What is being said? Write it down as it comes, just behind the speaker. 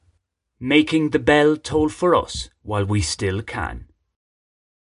making the bell toll for us while we still can.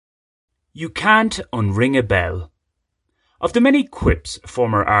 You can't unring a bell. Of the many quips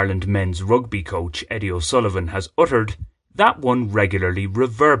former Ireland men's rugby coach Eddie O'Sullivan has uttered, that one regularly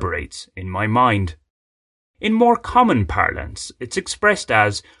reverberates in my mind. In more common parlance, it's expressed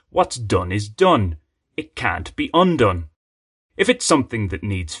as, what's done is done. It can't be undone. If it's something that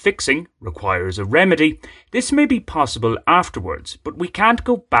needs fixing, requires a remedy, this may be possible afterwards, but we can't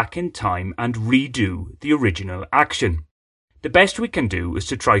go back in time and redo the original action. The best we can do is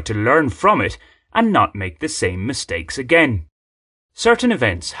to try to learn from it and not make the same mistakes again. Certain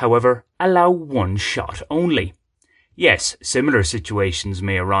events, however, allow one shot only. Yes, similar situations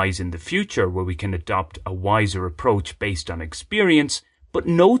may arise in the future where we can adopt a wiser approach based on experience, but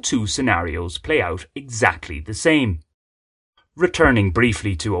no two scenarios play out exactly the same. Returning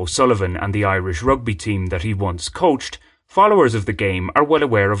briefly to O'Sullivan and the Irish rugby team that he once coached, followers of the game are well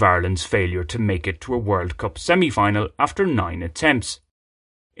aware of Ireland's failure to make it to a World Cup semi-final after 9 attempts.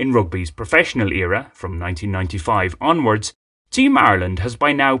 In rugby's professional era, from 1995 onwards, Team Ireland has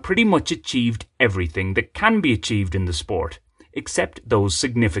by now pretty much achieved everything that can be achieved in the sport, except those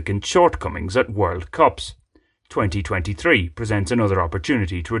significant shortcomings at World Cups. 2023 presents another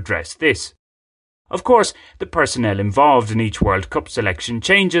opportunity to address this. Of course, the personnel involved in each World Cup selection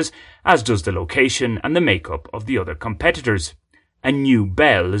changes, as does the location and the makeup of the other competitors. A new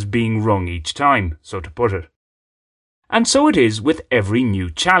bell is being rung each time, so to put it. And so it is with every new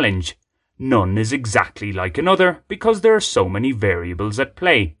challenge. None is exactly like another because there are so many variables at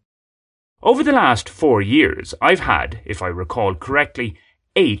play. Over the last 4 years, I've had, if I recall correctly,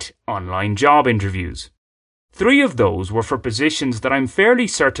 8 online job interviews. 3 of those were for positions that I'm fairly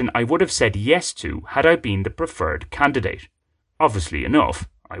certain I would have said yes to had I been the preferred candidate. Obviously enough,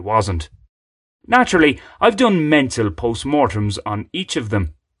 I wasn't. Naturally, I've done mental postmortems on each of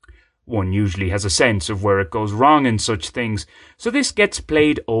them. One usually has a sense of where it goes wrong in such things, so this gets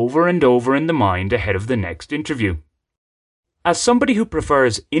played over and over in the mind ahead of the next interview. As somebody who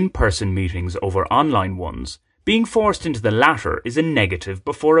prefers in-person meetings over online ones, being forced into the latter is a negative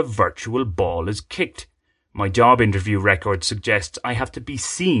before a virtual ball is kicked. My job interview record suggests I have to be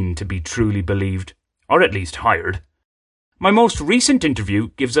seen to be truly believed, or at least hired. My most recent interview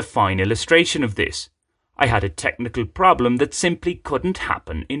gives a fine illustration of this. I had a technical problem that simply couldn't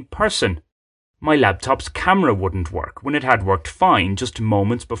happen in person. My laptop's camera wouldn't work when it had worked fine just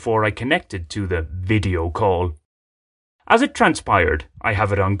moments before I connected to the video call. As it transpired, I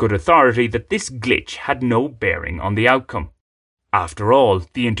have it on good authority that this glitch had no bearing on the outcome. After all,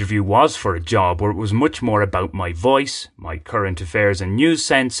 the interview was for a job where it was much more about my voice, my current affairs and news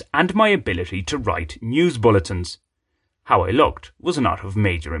sense, and my ability to write news bulletins. How I looked was not of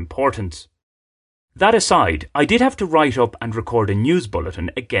major importance. That aside, I did have to write up and record a news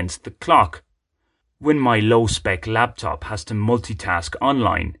bulletin against the clock. When my low-spec laptop has to multitask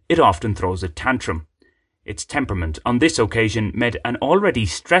online, it often throws a tantrum. Its temperament on this occasion made an already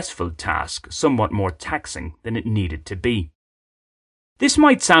stressful task somewhat more taxing than it needed to be. This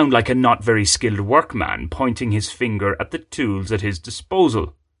might sound like a not very skilled workman pointing his finger at the tools at his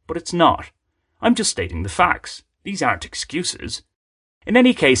disposal, but it's not. I'm just stating the facts. These aren't excuses. In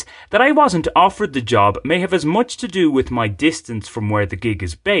any case, that I wasn't offered the job may have as much to do with my distance from where the gig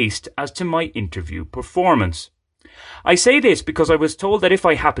is based as to my interview performance. I say this because I was told that if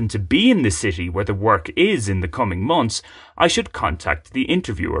I happened to be in the city where the work is in the coming months, I should contact the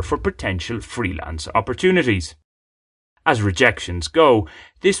interviewer for potential freelance opportunities. As rejections go,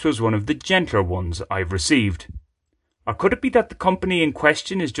 this was one of the gentler ones I've received. Or could it be that the company in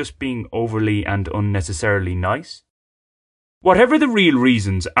question is just being overly and unnecessarily nice? Whatever the real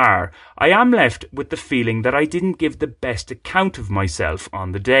reasons are, I am left with the feeling that I didn't give the best account of myself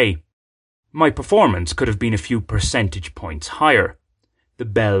on the day. My performance could have been a few percentage points higher. The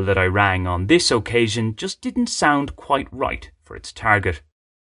bell that I rang on this occasion just didn't sound quite right for its target.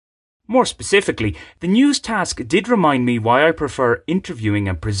 More specifically, the news task did remind me why I prefer interviewing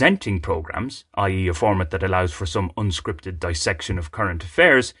and presenting programs, i.e. a format that allows for some unscripted dissection of current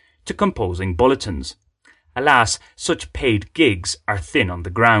affairs, to composing bulletins. Alas, such paid gigs are thin on the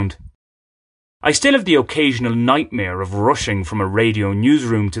ground. I still have the occasional nightmare of rushing from a radio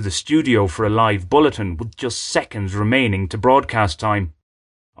newsroom to the studio for a live bulletin with just seconds remaining to broadcast time.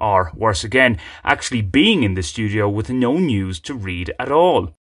 Or, worse again, actually being in the studio with no news to read at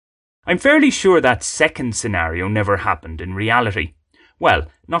all. I'm fairly sure that second scenario never happened in reality. Well,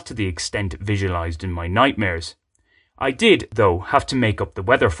 not to the extent visualised in my nightmares. I did, though, have to make up the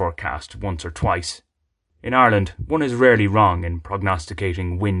weather forecast once or twice. In Ireland, one is rarely wrong in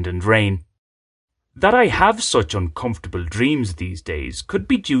prognosticating wind and rain. That I have such uncomfortable dreams these days could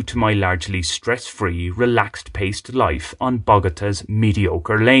be due to my largely stress-free, relaxed-paced life on Bogota's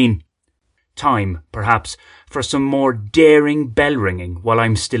mediocre lane. Time, perhaps, for some more daring bell-ringing while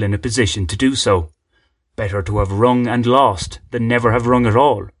I'm still in a position to do so. Better to have rung and lost than never have rung at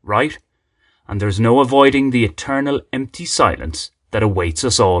all, right? And there's no avoiding the eternal empty silence that awaits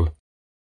us all.